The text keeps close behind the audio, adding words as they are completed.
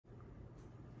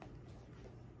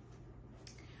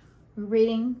We're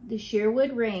reading The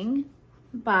Sherwood Ring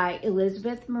by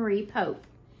Elizabeth Marie Pope.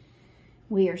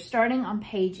 We are starting on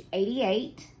page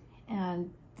 88,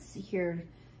 and here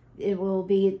it will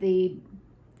be the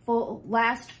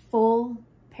last full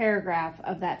paragraph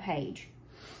of that page.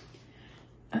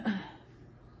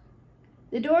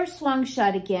 The door swung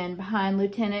shut again behind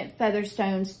Lieutenant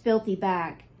Featherstone's filthy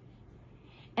back,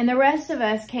 and the rest of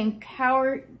us came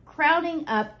crowding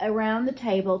up around the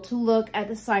table to look at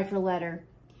the cipher letter.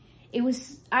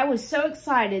 I was so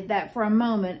excited that for a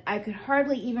moment I could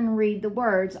hardly even read the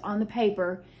words on the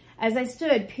paper as I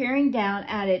stood peering down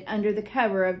at it under the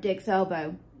cover of Dick's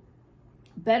elbow.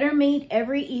 Better meet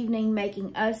every evening,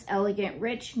 making us elegant,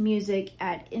 rich music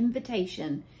at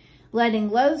invitation, letting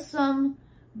loathsome,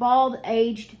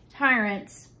 bald-aged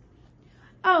tyrants.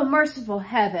 Oh, merciful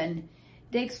heaven,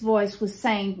 Dick's voice was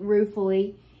saying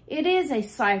ruefully. It is a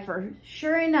cipher,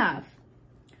 sure enough.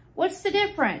 What's the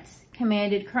difference?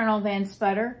 Commanded Colonel Van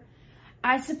Sputter.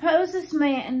 I suppose this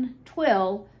man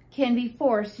Twill can be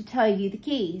forced to tell you the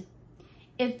key.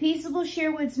 If peaceable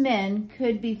Sherwood's men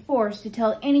could be forced to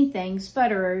tell anything,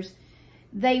 Sputterers,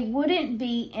 they wouldn't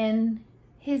be in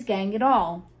his gang at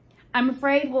all. I'm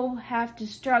afraid we'll have to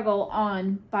struggle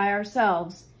on by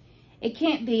ourselves. It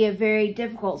can't be a very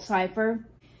difficult cipher.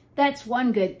 That's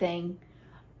one good thing.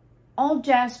 Old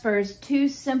Jasper's too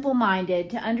simple-minded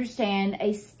to understand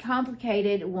a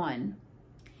complicated one.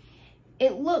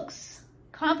 It looks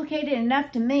complicated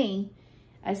enough to me,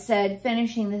 I said,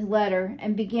 finishing the letter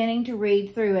and beginning to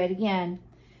read through it again.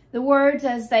 The words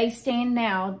as they stand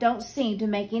now don't seem to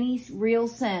make any real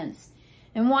sense.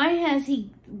 And why has he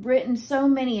written so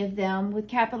many of them with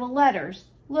capital letters?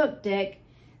 Look, Dick,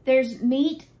 there's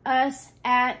meet, us,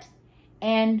 at,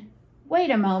 and... Wait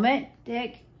a moment,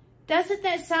 Dick. Doesn't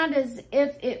that sound as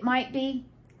if it might be?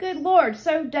 Good Lord,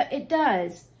 so it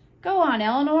does. Go on,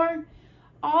 Eleanor.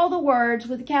 All the words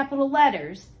with capital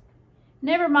letters.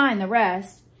 Never mind the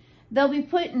rest. They'll be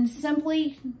put in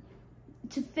simply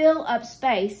to fill up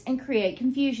space and create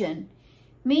confusion.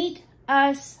 Meet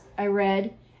us, I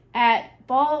read, at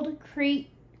Bald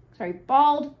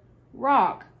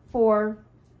Rock for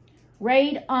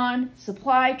raid on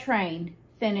supply train,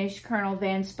 finished Colonel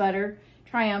Van Sputter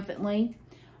triumphantly.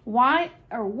 Why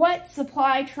or what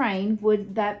supply train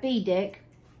would that be, Dick?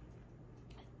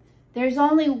 There's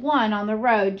only one on the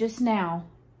road just now,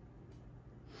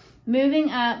 moving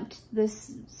up the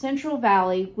Central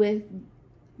Valley with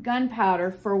gunpowder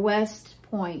for West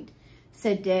Point,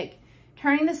 said Dick,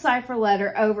 turning the cipher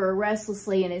letter over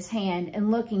restlessly in his hand and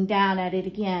looking down at it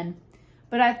again.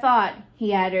 But I thought,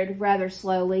 he added rather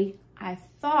slowly, I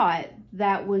thought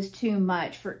that was too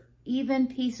much for even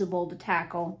Peaceable to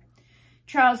tackle.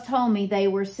 Charles told me they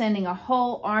were sending a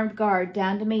whole armed guard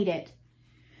down to meet it.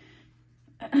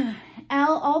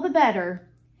 All the better.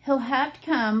 He'll have to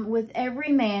come with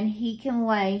every man he can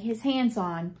lay his hands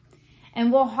on,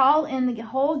 and we'll haul in the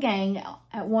whole gang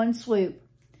at one swoop.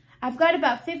 I've got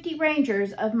about 50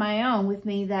 rangers of my own with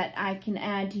me that I can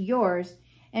add to yours,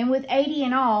 and with 80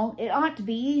 in all, it ought to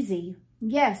be easy.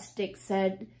 Yes, Dick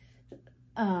said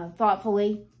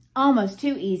thoughtfully, almost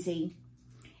too easy.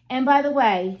 And by the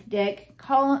way, Dick,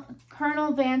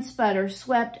 Colonel Van Sputter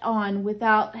swept on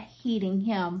without heeding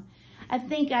him. I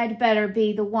think I'd better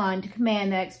be the one to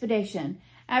command the expedition.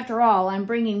 After all, I'm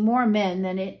bringing more men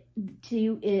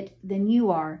than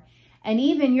you are. And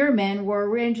even your men were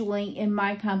originally in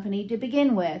my company to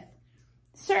begin with.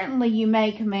 Certainly you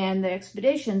may command the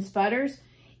expedition, Sputters,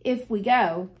 if we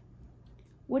go.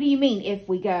 What do you mean, if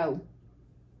we go?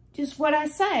 Just what I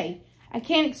say. I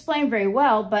can't explain very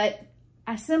well, but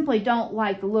I simply don't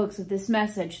like the looks of this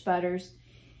message, Sputters.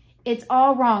 It's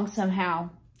all wrong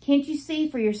somehow. Can't you see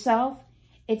for yourself?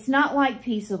 It's not like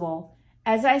Peaceable.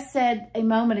 As I said a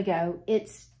moment ago,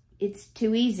 it's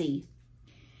too easy.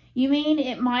 You mean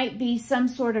it might be some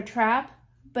sort of trap?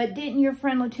 But didn't your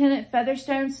friend Lieutenant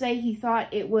Featherstone say he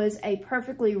thought it was a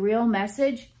perfectly real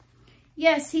message?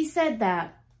 Yes, he said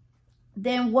that.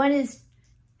 Then what in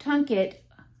Tunket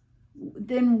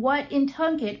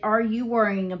are you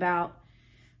worrying about?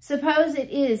 Suppose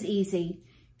it is easy.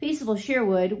 Peaceable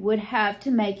Sherwood would have to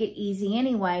make it easy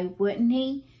anyway, wouldn't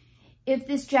he? If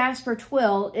this Jasper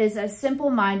Twill is as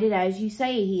simple-minded as you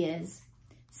say he is.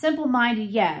 Simple-minded,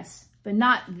 yes, but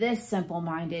not this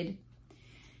simple-minded.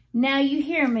 Now you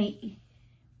hear me.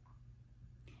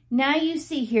 Now you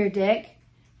see here, Dick.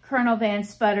 Colonel Van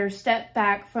Sputter stepped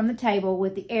back from the table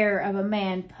with the air of a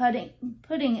man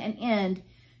putting an end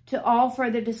to all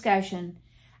further discussion.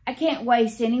 I can't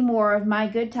waste any more of my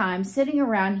good time sitting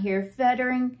around here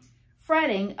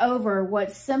fretting over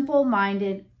what's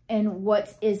simple-minded and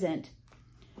what isn't.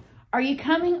 Are you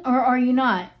coming or are you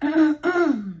not?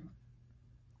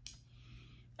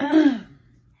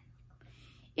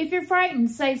 If you're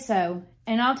frightened, say so,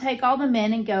 and I'll take all the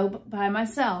men and go by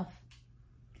myself.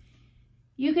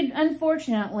 You can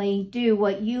unfortunately do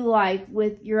what you like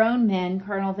with your own men,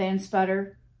 Colonel Van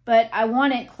Sputter, but I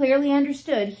want it clearly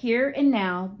understood here and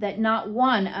now that not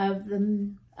one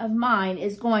of mine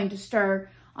is going to stir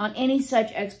on any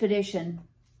such expedition.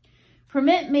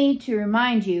 Permit me to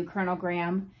remind you, Colonel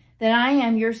Graham, that I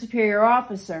am your superior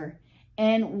officer,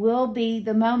 and will be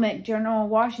the moment General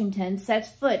Washington sets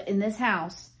foot in this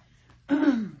house.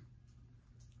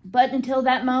 But until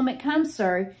that moment comes,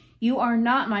 sir, you are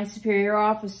not my superior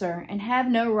officer, and have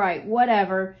no right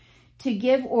whatever to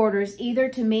give orders either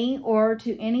to me or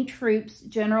to any troops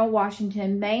General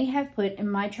Washington may have put in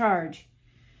my charge.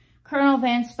 Colonel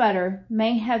Van Sputter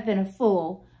may have been a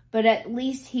fool, but at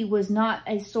least he was not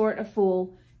a sort of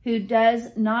fool who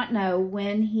does not know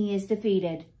when he is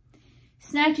defeated.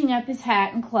 Snatching up his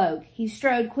hat and cloak, he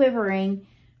strode quivering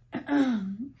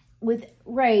with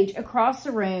rage across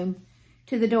the room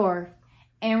to the door,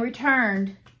 and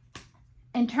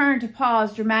turned to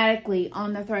pause dramatically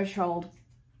on the threshold.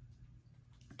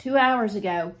 2 hours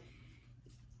ago,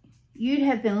 you'd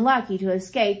have been lucky to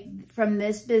escape from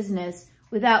this business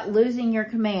without losing your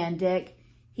command, Dick,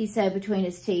 he said between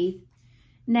his teeth.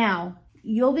 Now,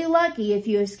 you'll be lucky if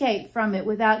you escape from it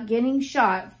without getting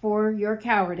shot for your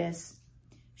cowardice.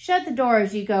 Shut the door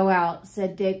as you go out,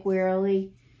 said Dick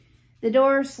wearily. The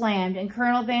door slammed, and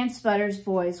Colonel Van Sputter's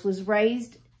voice was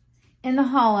raised in the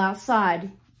hall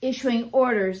outside, issuing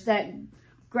orders that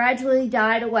gradually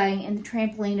died away in the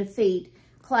trampling of feet,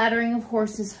 clattering of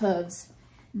horses' hooves.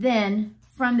 Then,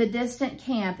 from the distant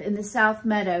camp in the south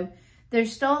meadow, there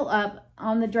stole up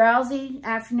on the drowsy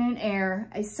afternoon air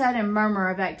a sudden murmur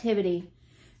of activity,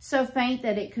 so faint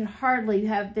that it could hardly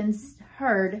have been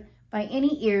heard by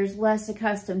any ears less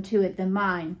accustomed to it than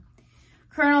mine.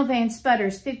 Colonel Van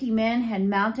Sputter's 50 men had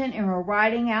mounted and were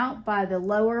riding out by the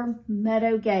lower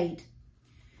meadow gate.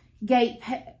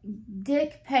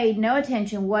 Dick paid no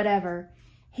attention whatever.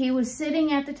 He was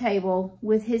sitting at the table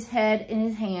with his head in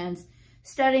his hands,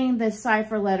 studying the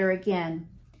cipher letter again.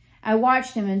 I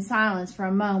watched him in silence for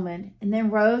a moment, and then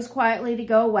rose quietly to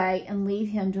go away and leave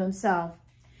him to himself.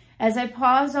 As I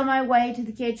paused on my way to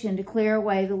the kitchen to clear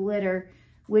away the litter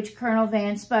which Colonel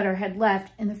Van Sputter had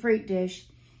left in the fruit dish,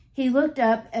 he looked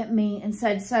up at me and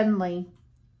said suddenly,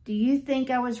 "Do you think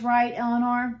I was right,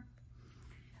 Eleanor?"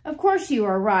 "Of course you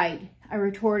are right," I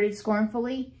retorted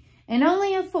scornfully, "and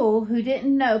only a fool who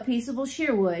didn't know peaceable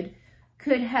Sherwood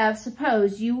could have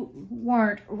supposed you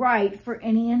weren't right for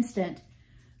any instant."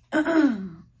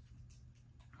 "I'm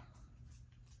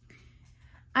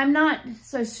not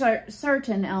so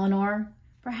certain, Eleanor.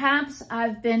 Perhaps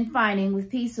I've been fighting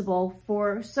with Peaceable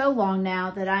for so long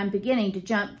now that I'm beginning to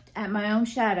jump at my own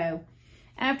shadow.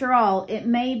 After all, it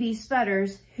may be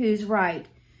Sputters who's right.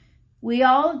 We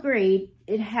all agreed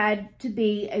it had to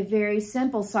be a very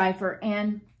simple cipher,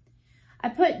 and..." I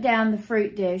put down the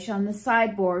fruit dish on the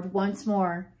sideboard once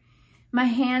more. My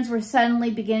hands were suddenly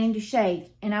beginning to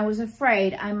shake, and I was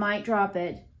afraid I might drop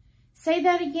it. "Say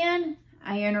that again?"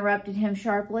 I interrupted him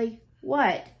sharply.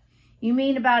 "What? You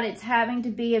mean about its having to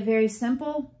be a very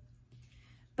simple?"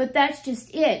 "But that's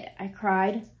just it," I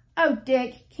cried. "Oh,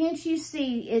 Dick, can't you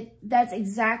see it? That's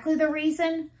exactly the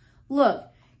reason. Look,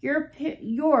 you're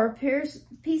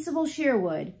Peaceable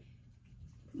Sherwood.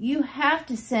 You have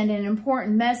to send an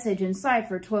important message in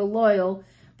cipher to a loyal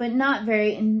but not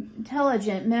very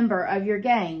intelligent member of your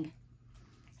gang.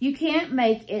 You can't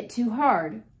make it too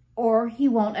hard, or he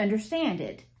won't understand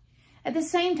it. At the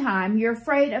same time, you're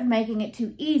afraid of making it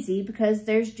too easy because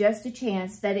there's just a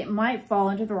chance that it might fall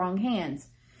into the wrong hands.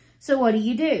 So what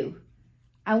do?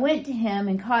 I went to him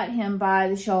and caught him by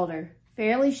the shoulder,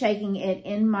 fairly shaking it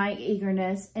in my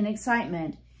eagerness and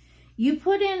excitement. "You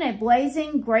put in a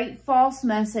blazing great false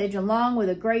message along with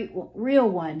a great real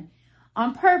one,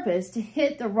 on purpose to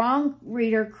hit the wrong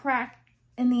reader crack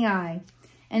in the eye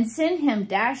and send him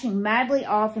dashing madly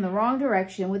off in the wrong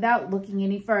direction without looking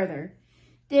any further.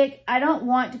 Dick, I don't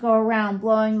want to go around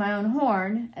blowing my own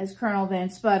horn, as Colonel Van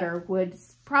Sputter would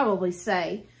probably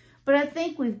say, but I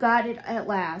think we've got it at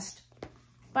last."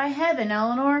 "By heaven,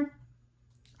 Eleanor,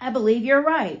 I believe you're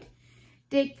right."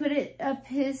 Dick put it up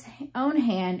his own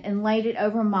hand and laid it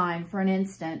over mine for an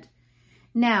instant.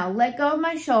 "Now, let go of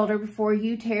my shoulder before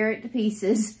you tear it to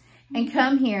pieces, and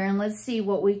come here and let's see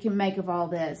what we can make of all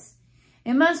this.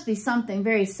 It must be something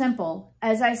very simple,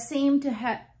 as I seem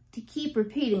to keep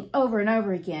repeating over and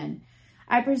over again.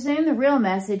 I presume the real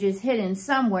message is hidden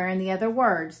somewhere in the other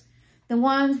words. the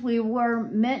ones we were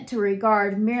meant to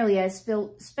regard merely as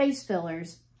space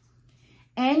fillers.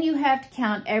 And you have to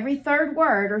count every third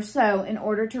word or so in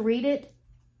order to read it.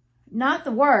 Not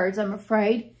the words, I'm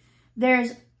afraid. There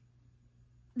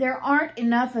aren't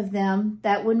enough of them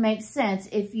that would make sense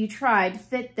if you tried to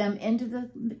fit them into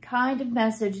the kind of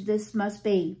message this must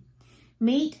be.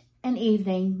 Meet and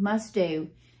evening must do,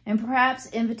 and perhaps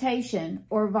invitation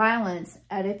or violence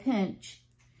at a pinch.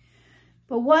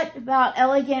 But what about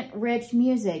elegant, rich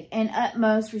music and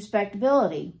utmost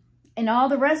respectability, and all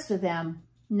the rest of them?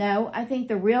 No, I think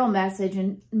the real message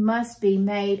must be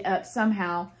made up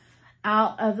somehow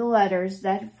out of the letters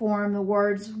that form the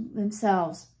words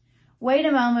themselves. Wait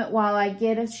a moment while I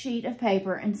get a sheet of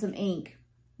paper and some ink.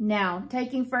 Now,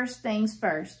 taking first things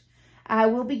first, I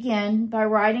will begin by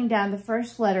writing down the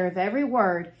first letter of every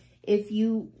word if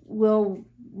you will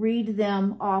read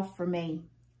them off for me.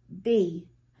 B,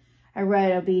 I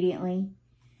read obediently.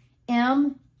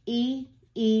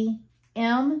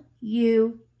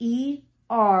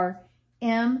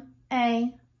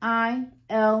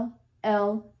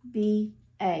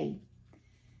 M-E-E-M-U-E-R-M-A-I-L-L-B-A.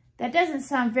 That doesn't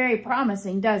sound very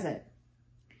promising, does it?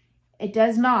 It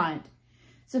does not.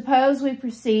 Suppose we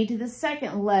proceed to the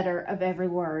second letter of every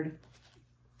word.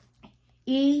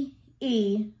 E-E-V-V-A-S-L.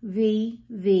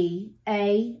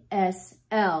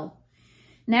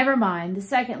 Never mind the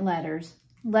second letters.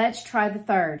 Let's try the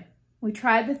third. We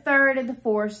tried the third and the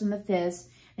fourth and the fifth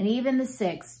and even the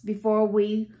sixth before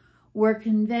we were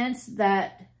convinced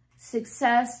that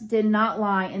success did not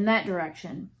lie in that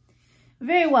direction.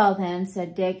 Very well then,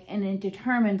 said Dick in a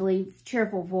determinedly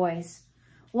cheerful voice.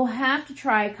 We'll have to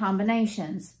try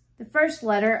combinations. The first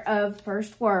letter of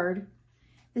first word,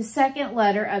 the second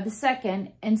letter of the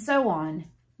second, and so on.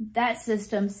 That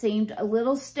system seemed a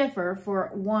little stiffer for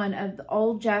one of the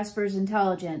old Jasper's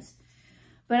intelligence,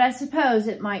 but I suppose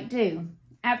it might do.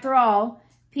 After all,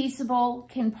 Peaceable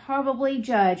can probably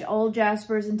judge old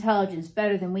Jasper's intelligence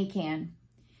better than we can.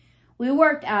 We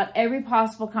worked out every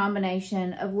possible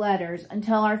combination of letters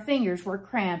until our fingers were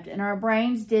cramped and our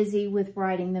brains dizzy with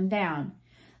writing them down.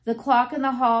 The clock in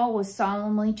the hall was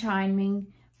solemnly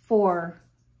chiming 4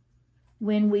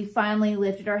 when we finally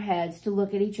lifted our heads to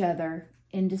look at each other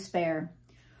in despair.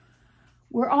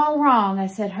 We're all wrong, I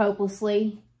said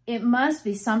hopelessly. It must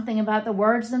be something about the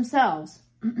words themselves.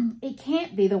 It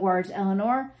can't be the words,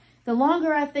 Eleanor. The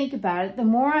longer I think about it, the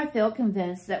more I feel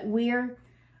convinced that we're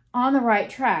on the right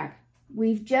track.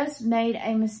 We've just made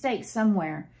a mistake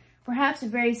somewhere, perhaps a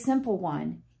very simple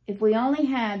one, if we only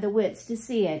had the wits to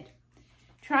see it.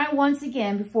 Try once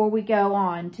again before we go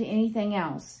on to anything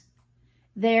else.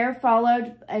 There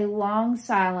followed a long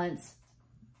silence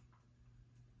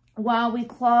while we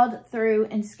clawed through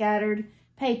and scattered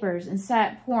papers and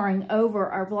sat poring over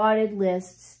our blotted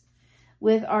lists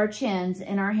with our chins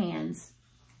in our hands.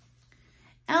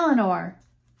 Eleanor,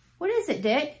 what is it,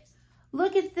 Dick?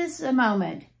 Look at this a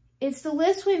moment. It's the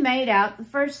list we made out the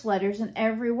first letters in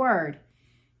every word.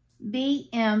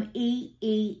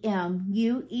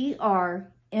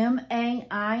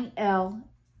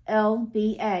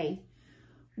 B-M-E-E-M-U-E-R-M-A-I-L-L-B-A.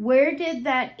 Where did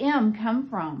that M come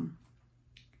from?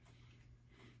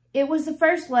 It was the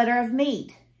first letter of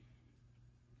meat.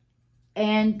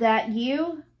 And that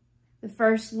U, the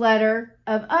first letter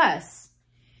of us.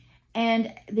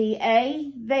 And the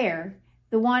A there,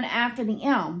 the one after the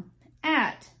M,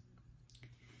 at.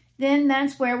 Then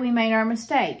that's where we made our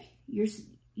mistake.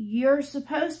 You're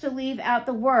supposed to leave out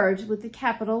the words with the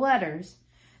capital letters,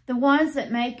 the ones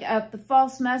that make up the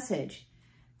false message.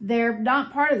 They're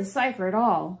not part of the cipher at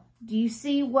all. Do you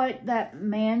see what that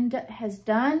man has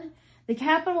done? The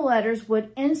capital letters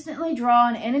would instantly draw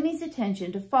an enemy's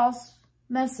attention to false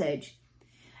message.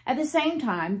 At the same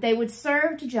time, they would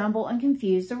serve to jumble and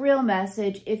confuse the real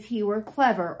message if he were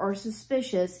clever or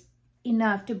suspicious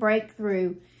enough to break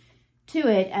through to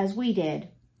it as we did.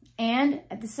 And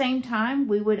at the same time,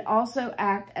 we would also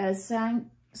act as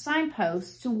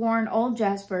signposts to warn old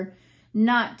Jasper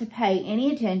not to pay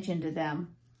any attention to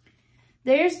them.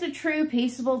 There's the true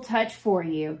peaceable touch for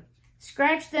you.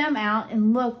 Scratch them out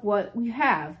and look what we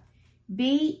have.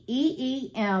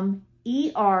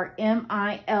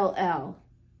 B-E-E-M-E-R-M-I-L-L.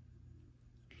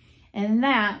 And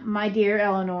that, my dear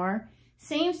Eleanor,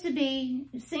 seems to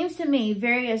me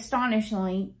very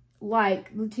astonishingly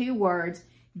like the two words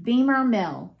Beamer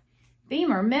Mill.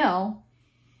 Beamer Mill?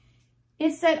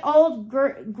 It's that old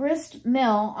grist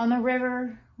mill on the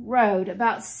river road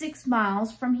about 6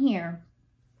 miles from here.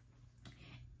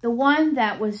 The one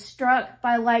that was struck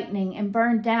by lightning and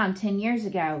burned down 10 years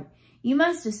ago. You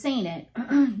must have seen it.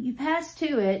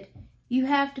 You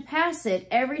have to pass it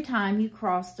every time you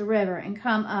cross the river and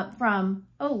come up from,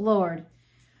 oh Lord,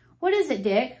 What is it,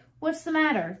 Dick? What's the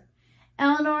matter?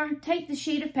 Eleanor, take the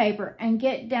sheet of paper and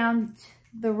get down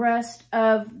the rest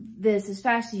of this as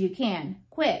fast as you can.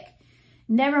 Quick.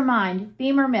 Never mind,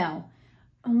 Beamer Mill.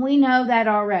 We know that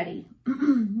already.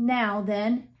 Now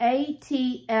then,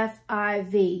 ATFIV.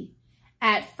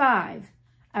 At 5,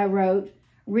 I wrote,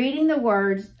 reading the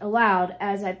words aloud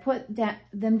as I put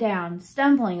them down,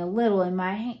 stumbling a little in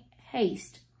my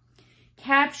haste.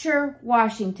 Capture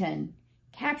Washington.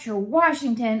 Capture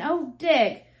Washington? Oh,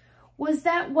 Dick, was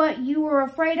that what you were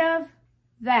afraid of?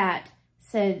 That,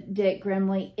 said Dick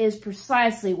grimly, is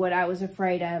precisely what I was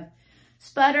afraid of.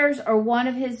 Sputters or one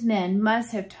of his men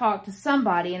must have talked to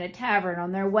somebody in a tavern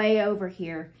on their way over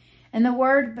here, and the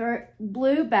word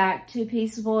blew back to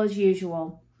peaceable as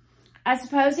usual. I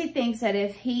suppose he thinks that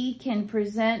if he can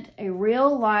present a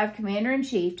real live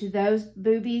commander-in-chief to those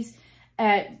boobies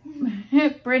at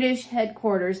British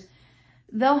headquarters,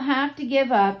 they'll have to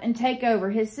give up and take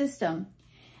over his system.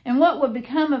 And what would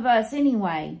become of us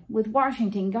anyway, with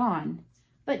Washington gone?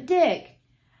 But Dick,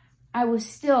 I was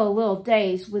still a little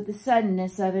dazed with the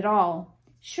suddenness of it all.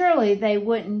 Surely they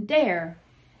wouldn't dare.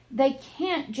 They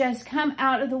can't just come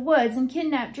out of the woods and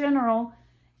kidnap General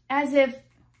as if...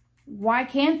 Why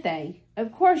can't they?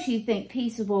 Of course you think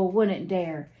Peaceable wouldn't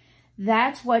dare.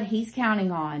 That's what he's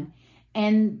counting on.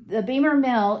 And the Beamer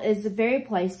Mill is the very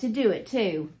place to do it,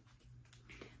 too.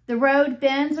 The road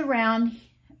bends around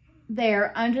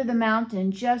there under the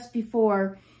mountain just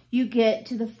before you get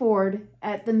to the ford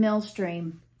at the mill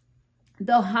stream.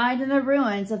 They'll hide in the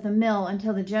ruins of the mill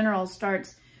until the general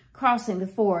starts crossing the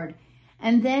ford,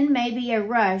 and then maybe a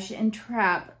rush and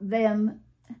trap them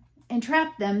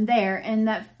there in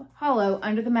that hollow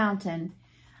under the mountain.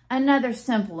 Another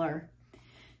simpler.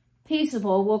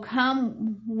 Peaceable will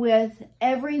come with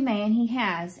every man he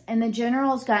has, and the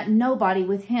general's got nobody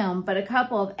with him but a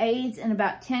couple of aides and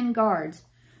about 10 guards.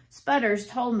 Sputters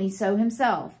told me so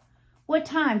himself. What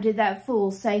time did that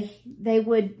fool say they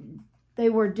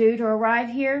were due to arrive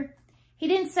here? He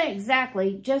didn't say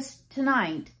exactly, just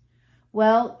tonight.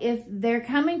 Well, if they're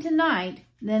coming tonight,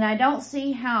 then I don't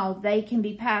see how they can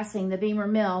be passing the Beamer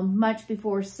Mill much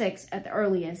before 6 at the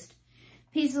earliest.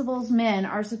 Peaceable's men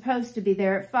are supposed to be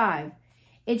there at 5.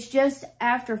 It's just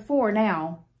after 4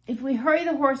 now. If we hurry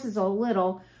the horses a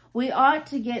little, we ought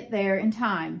to get there in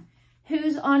time.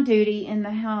 Who's on duty in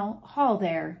the hall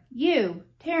there? You,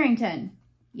 Tarrington.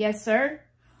 Yes, sir.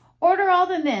 Order all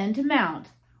the men to mount.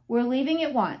 We're leaving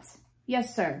at once.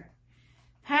 Yes, sir.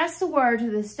 Pass the word to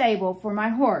the stable for my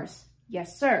horse.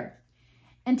 Yes, sir.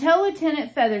 And tell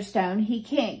Lieutenant Featherstone he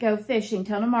can't go fishing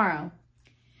till tomorrow.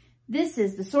 This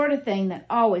is the sort of thing that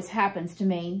always happens to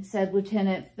me, said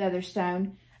Lieutenant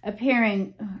Featherstone,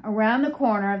 appearing around the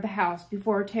corner of the house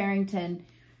before Tarrington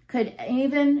could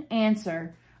even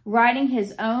answer, riding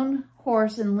his own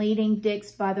horse and leading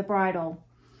Dick's by the bridle.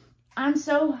 I'm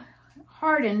so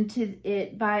hardened to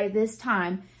it by this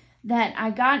time that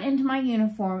I got into my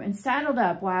uniform and saddled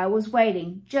up while I was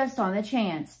waiting, just on the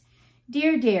chance.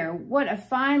 Dear, dear, what a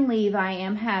fine leave I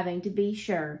am having, to be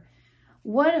sure.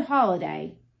 What a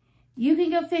holiday. You can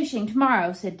go fishing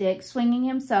tomorrow, said Dick, swinging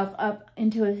himself up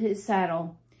into his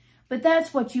saddle. But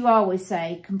that's what you always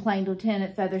say, complained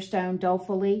Lieutenant Featherstone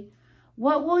dolefully.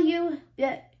 What will you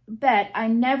bet I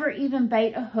never even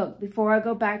bait a hook before I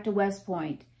go back to West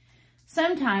Point?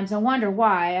 Sometimes I wonder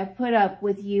why I put up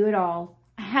with you at all.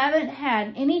 I haven't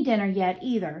had any dinner yet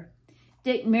either.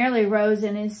 Dick merely rose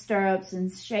in his stirrups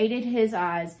and shaded his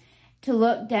eyes to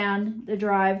look down the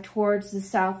drive towards the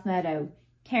south meadow.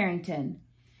 Tarrington.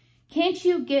 Can't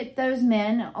you get those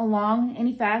men along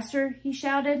any faster? He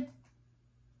shouted.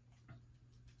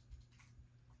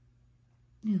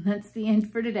 And that's the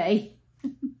end for today.